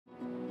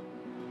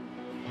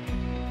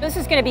This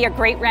is going to be a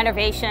great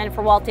renovation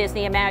for Walt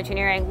Disney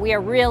Imagineering. We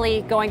are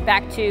really going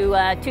back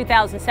to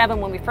 2007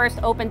 when we first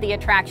opened the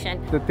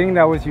attraction. The thing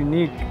that was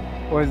unique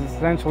was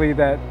essentially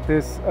that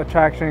this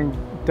attraction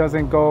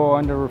doesn't go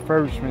under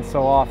refurbishment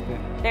so often.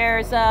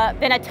 There's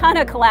been a ton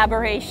of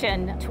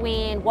collaboration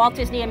between Walt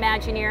Disney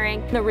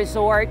Imagineering, the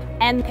resort,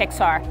 and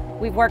Pixar.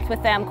 We've worked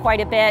with them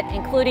quite a bit,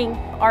 including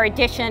our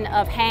addition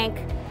of Hank.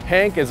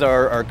 Hank is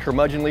our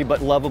curmudgeonly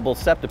but lovable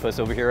septopus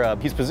over here.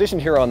 He's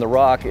positioned here on the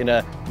rock in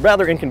a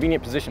rather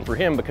inconvenient position for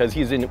him because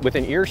he's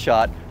within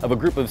earshot of a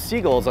group of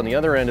seagulls on the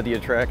other end of the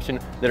attraction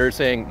that are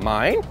saying,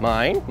 mine,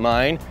 mine,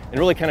 mine, and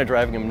really kind of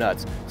driving him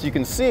nuts. So you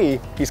can see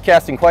he's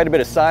casting quite a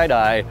bit of side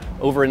eye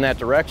over in that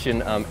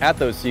direction at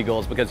those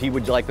seagulls because he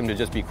would like them to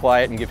just be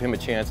quiet and give him a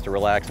chance to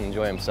relax and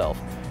enjoy himself.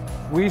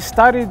 We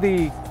studied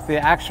the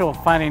actual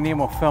Finding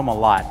Nemo film a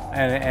lot,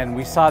 and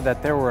we saw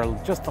that there were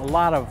just a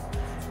lot of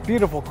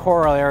beautiful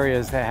coral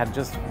areas that had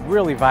just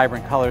really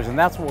vibrant colors, and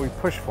that's what we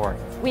push for.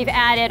 We've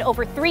added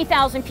over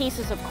 3,000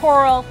 pieces of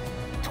coral,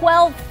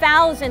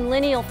 12,000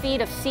 lineal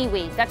feet of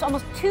seaweed. That's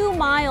almost 2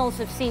 miles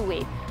of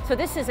seaweed. So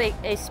this is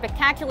a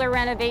spectacular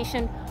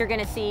renovation. You're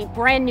going to see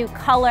brand new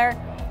color,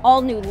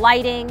 all new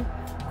lighting,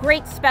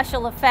 great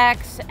special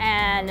effects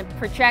and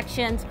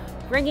projections,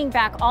 bringing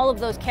back all of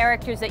those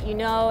characters that you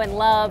know and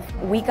love.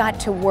 We got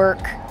to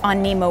work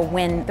on Nemo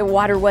when the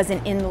water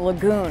wasn't in the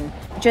lagoon.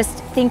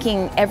 Just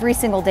thinking every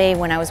single day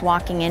when I was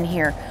walking in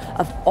here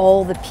of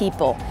all the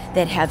people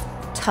that have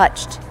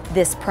touched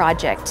this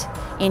project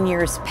in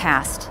years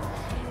past.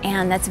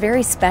 And that's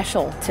very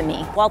special to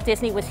me. Walt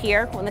Disney was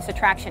here when this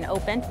attraction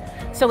opened,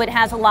 so it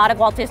has a lot of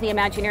Walt Disney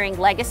Imagineering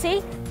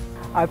legacy.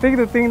 I think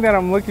the thing that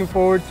I'm looking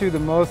forward to the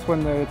most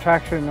when the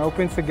attraction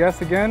opens to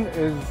guests again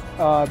is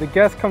the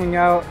guests coming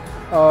out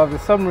of the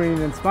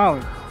submarine and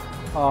smiling.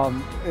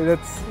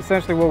 That's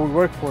essentially what we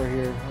work for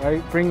here,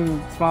 right?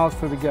 Bringing smiles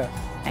to the guests.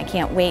 I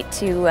can't wait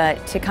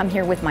to come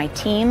here with my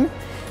team,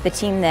 the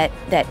team that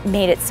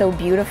made it so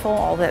beautiful,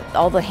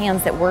 all the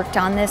hands that worked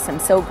on this. I'm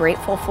so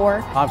grateful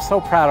for. I'm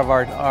so proud of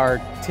our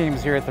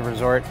teams here at the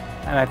resort,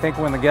 and I think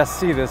when the guests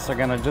see this, they're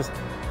going to just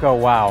go,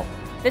 wow.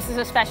 This is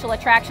a special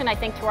attraction, I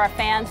think, to our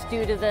fans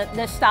due to the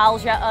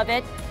nostalgia of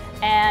it,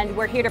 and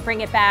we're here to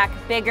bring it back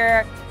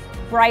bigger,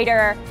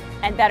 brighter,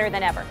 and better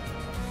than ever.